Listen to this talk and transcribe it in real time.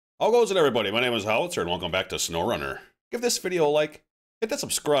How goes it, everybody? My name is Howitzer, and welcome back to SnowRunner. Give this video a like, hit that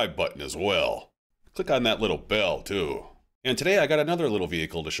subscribe button as well. Click on that little bell, too. And today I got another little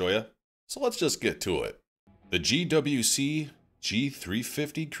vehicle to show you, so let's just get to it. The GWC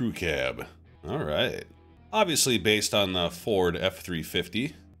G350 Crew Cab. Alright. Obviously based on the Ford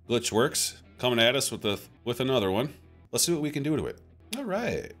F350. Glitchworks coming at us with another one. Let's see what we can do to it.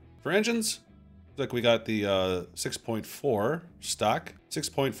 Alright. For engines, looks like we got the 6.4 stock,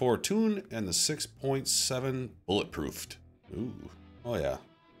 6.4 tune, and the 6.7 bulletproofed. Ooh. Oh yeah.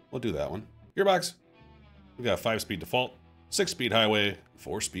 We'll do that one. Gearbox. We got 5-speed default, 6-speed highway,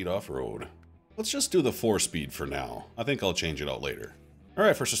 4-speed off-road. Let's just do the 4-speed for now. I think I'll change it out later.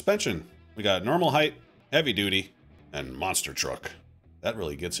 Alright, for suspension, we got normal height, heavy duty, and monster truck. That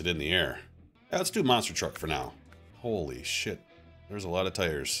really gets it in the air. Yeah, let's do monster truck for now. Holy shit. There's a lot of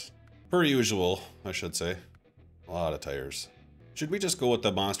tires. Per usual, I should say. A lot of tires. Should we just go with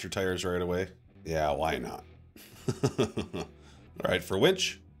the monster tires right away? Yeah, why not? Alright, for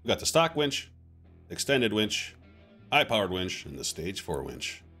winch, we got the stock winch, extended winch, high-powered winch, and the stage 4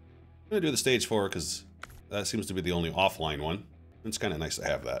 winch. I'm gonna do the stage 4 because that seems to be the only offline one. It's kind of nice to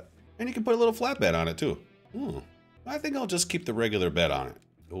have that. And you can put a little flatbed on it too. I think I'll just keep the regular bed on it.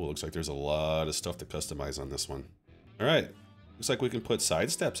 Oh, looks like there's a lot of stuff to customize on this one. Alright, looks like we can put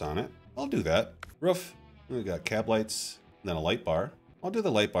side steps on it. I'll do that. Roof, we got cab lights, and then a light bar. I'll do the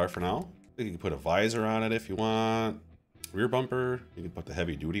light bar for now. You can put a visor on it if you want. Rear bumper, you can put the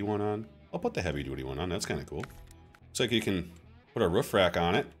heavy duty one on. I'll put the heavy duty one on, that's kind of cool. Looks like you can put a roof rack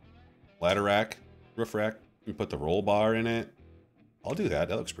on it. Ladder rack, roof rack. You can put the roll bar in it. I'll do that,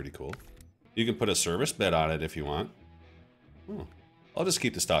 that looks pretty cool. You can put a service bed on it if you want. I'll just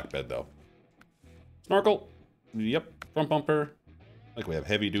keep the stock bed though. Snorkel, yep, front bumper. Like we have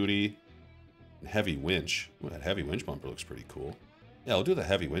heavy duty and heavy winch. Ooh, that heavy winch bumper looks pretty cool. Yeah, I'll do the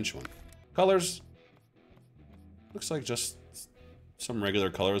heavy winch one. Colors, looks like just some regular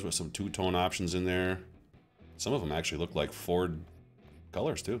colors with some two-tone options in there. Some of them actually look like Ford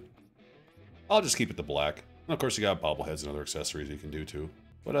colors too. I'll just keep it the black. And of course you got bobbleheads and other accessories you can do too.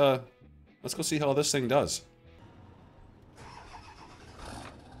 But let's go see how this thing does.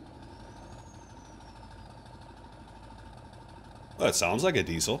 Well, that sounds like a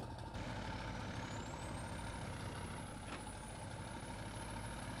diesel.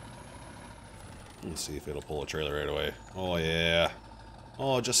 Let's see if it'll pull a trailer right away. Oh yeah.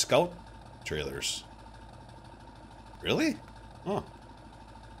 Oh, just scout trailers. Really? Oh.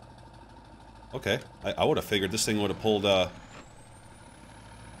 Okay. I would have figured this thing would have pulled the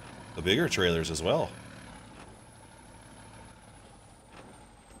bigger trailers as well.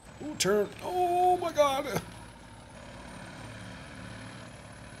 Ooh, turn. Oh my god.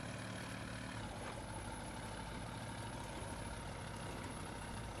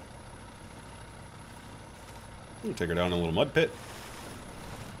 Ooh, take her down in a little mud pit.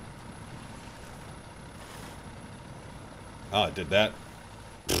 Oh, it did that.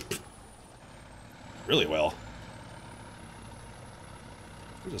 Really well.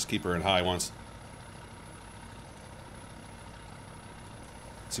 We'll just keep her in high once.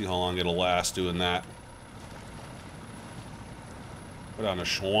 See how long it'll last doing that. Put on a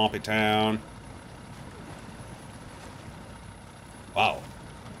swampy town. Wow.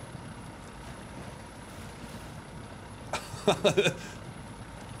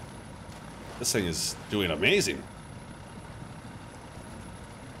 This thing is doing amazing.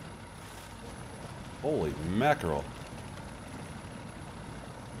 Holy mackerel.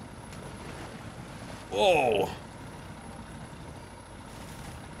 Whoa.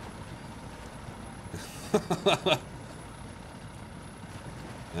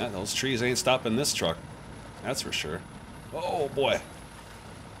 Yeah, those trees ain't stopping this truck. That's for sure. Oh boy.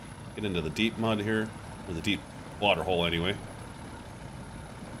 Get into the deep mud here. Or the deep water hole anyway.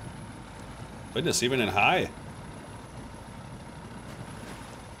 Goodness, even in high.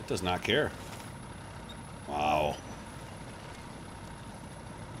 It does not care. Wow.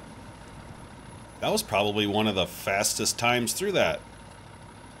 That was probably one of the fastest times through that.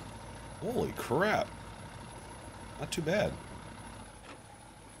 Holy crap. Not too bad.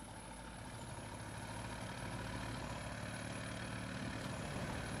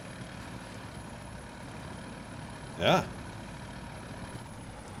 Yeah.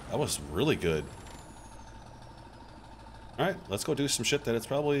 That was really good. Alright, let's go do some shit that it's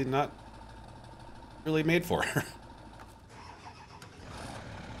probably not really made for.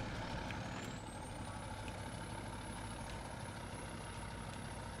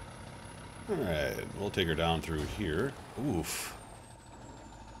 Alright, we'll take her down through here. Oof.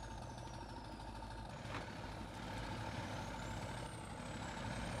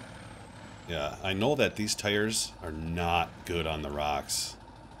 Yeah, I know that these tires are not good on the rocks.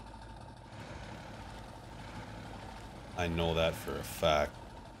 I know that for a fact.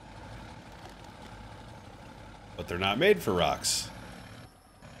 But they're not made for rocks.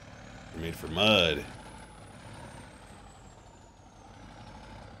 They're made for mud.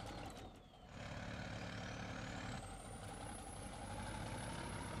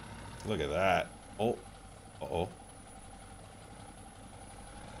 Look at that. Oh. Uh-oh.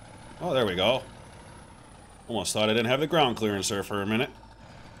 Oh, there we go. Almost thought I didn't have the ground clearance there for a minute.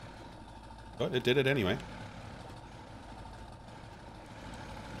 But it did it anyway.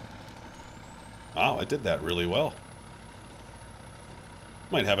 Wow, it did that really well.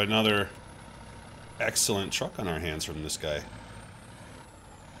 Might have another excellent truck on our hands from this guy.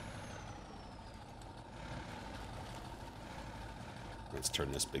 Let's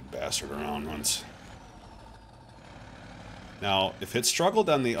turn this big bastard around once. Now, if it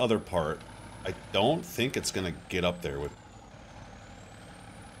struggled on the other part, I don't think it's going to get up there with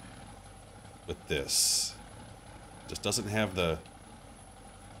this. It just doesn't have the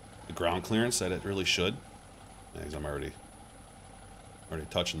ground clearance that it really should. Because I'm already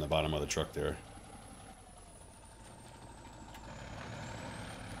touching the bottom of the truck there.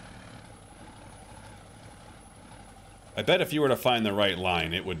 I bet if you were to find the right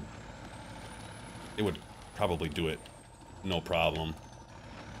line, it would probably do it no problem.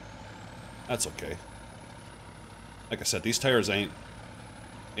 That's okay. Like I said, these tires ain't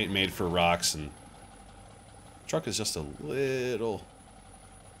made for rocks, and the truck is just a little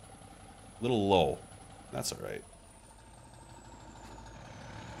low. That's all right.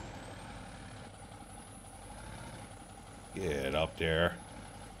 Get up there.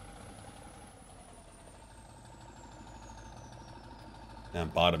 I'm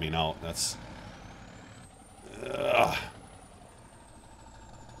bottoming out. That's... Yeah.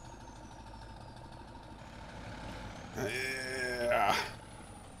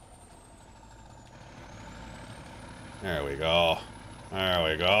 There we go. There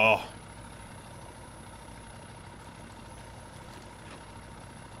we go.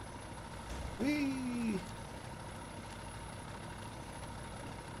 Whee!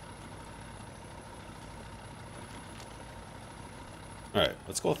 All right,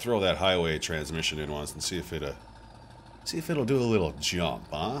 let's go throw that highway transmission in once and see if it'll do a little jump,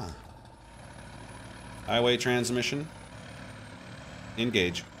 huh? Highway transmission.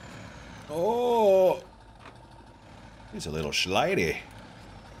 Engage. Oh! He's a little slidey.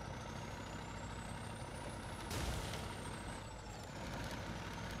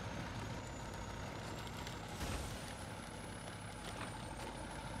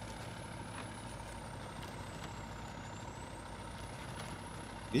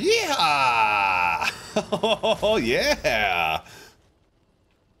 Yeah! Oh, yeah!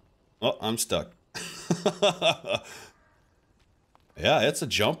 Oh, I'm stuck. Yeah, it's a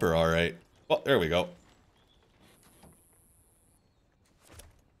jumper, all right. Oh, there we go.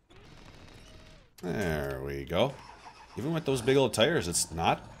 There we go. Even with those big old tires, it's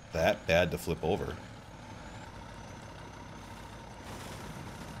not that bad to flip over.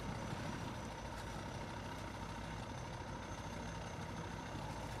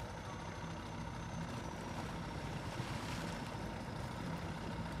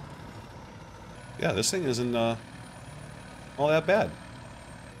 Yeah, this thing isn't all that bad.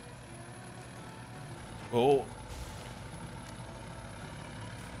 Oh.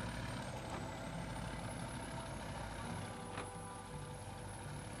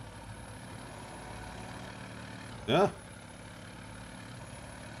 Yeah.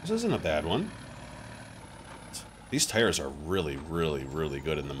 This isn't a bad one. These tires are really, really, really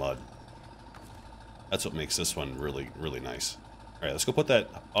good in the mud. That's what makes this one really, really nice. All right, let's go put that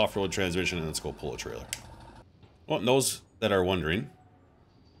off-road transmission and let's go pull a trailer. Well, and those that are wondering,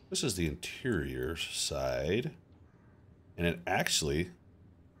 this is the interior side. And it actually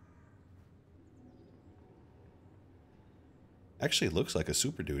looks like a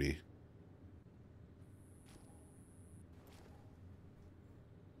Super Duty.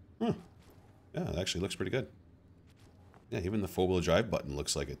 Huh. Yeah, it actually looks pretty good. Yeah, even the four-wheel drive button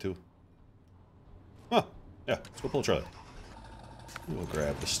looks like it too. Huh. Yeah, let's go pull a trailer. We'll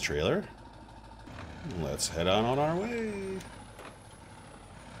grab this trailer. Let's head on our way.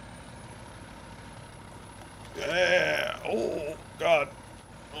 Yeah! Oh, God.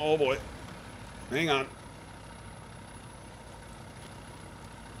 Oh, boy. Hang on.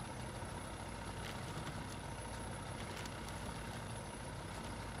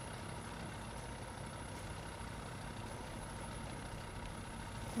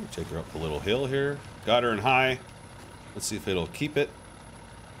 Take her up the little hill here. Got her in high. Let's see if it'll keep it.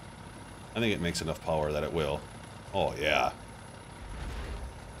 I think it makes enough power that it will. Oh, yeah.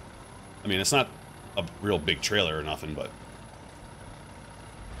 I mean, it's not a real big trailer or nothing, but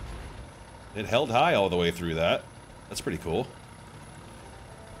it held high all the way through that. That's pretty cool.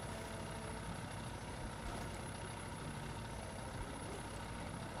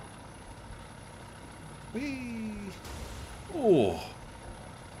 Whee! Oh.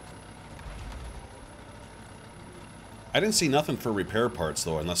 I didn't see nothing for repair parts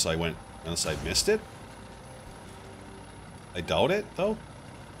though, unless I missed it. I doubt it though.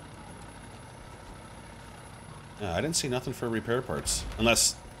 Yeah, I didn't see nothing for repair parts,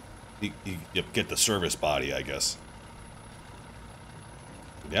 unless you get the service body, I guess.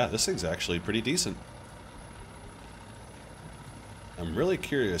 Yeah, this thing's actually pretty decent. I'm really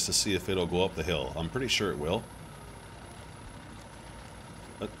curious to see if it'll go up the hill. I'm pretty sure it will.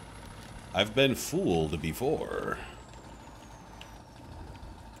 But I've been fooled before.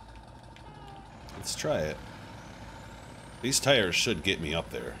 Let's try it. These tires should get me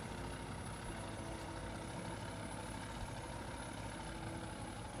up there.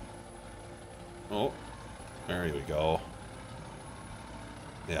 Oh, there we go.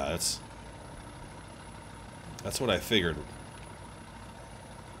 Yeah, that's what I figured.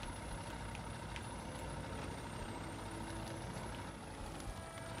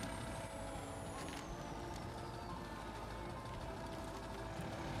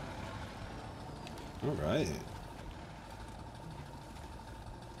 All right.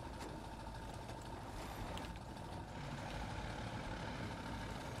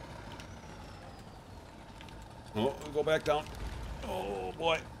 Oh, we'll go back down. Oh,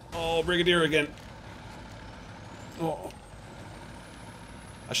 boy. Oh, Brigadier again. Oh.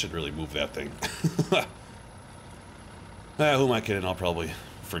 I should really move that thing. Who am I kidding? I'll probably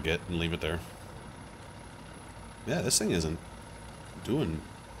forget and leave it there. Yeah, this thing isn't doing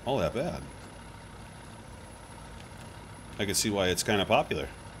all that bad. I can see why it's kind of popular.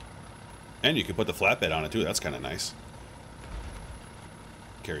 And you can put the flatbed on it too. That's kind of nice.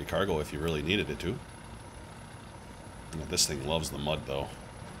 Carry cargo if you really needed it to. Yeah, this thing loves the mud though.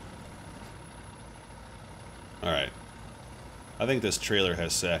 Alright. I think this trailer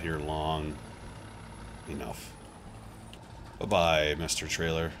has sat here long enough. Bye-bye, Mr.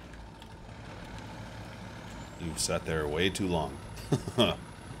 Trailer. You've sat there way too long. I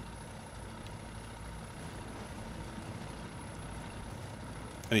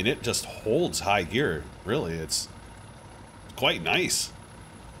mean, it just holds high gear, really. It's quite nice.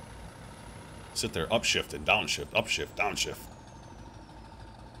 Sit there, upshift and downshift, upshift, downshift.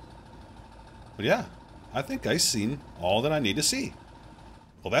 But yeah, I think I've seen all that I need to see.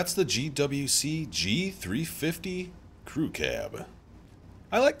 Well, that's the GWC G350 crew cab.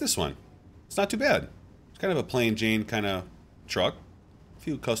 I like this one. It's not too bad. It's kind of a plain Jane kind of truck. A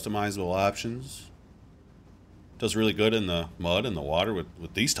few customizable options. Does really good in the mud and the water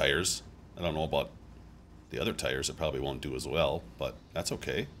with these tires. I don't know about the other tires. It probably won't do as well, but that's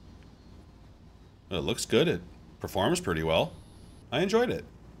okay. It looks good. It performs pretty well. I enjoyed it.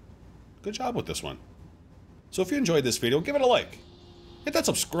 Good job with this one. So if you enjoyed this video, give it a like. Hit that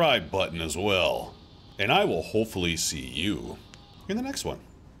subscribe button as well. And I will hopefully see you in the next one.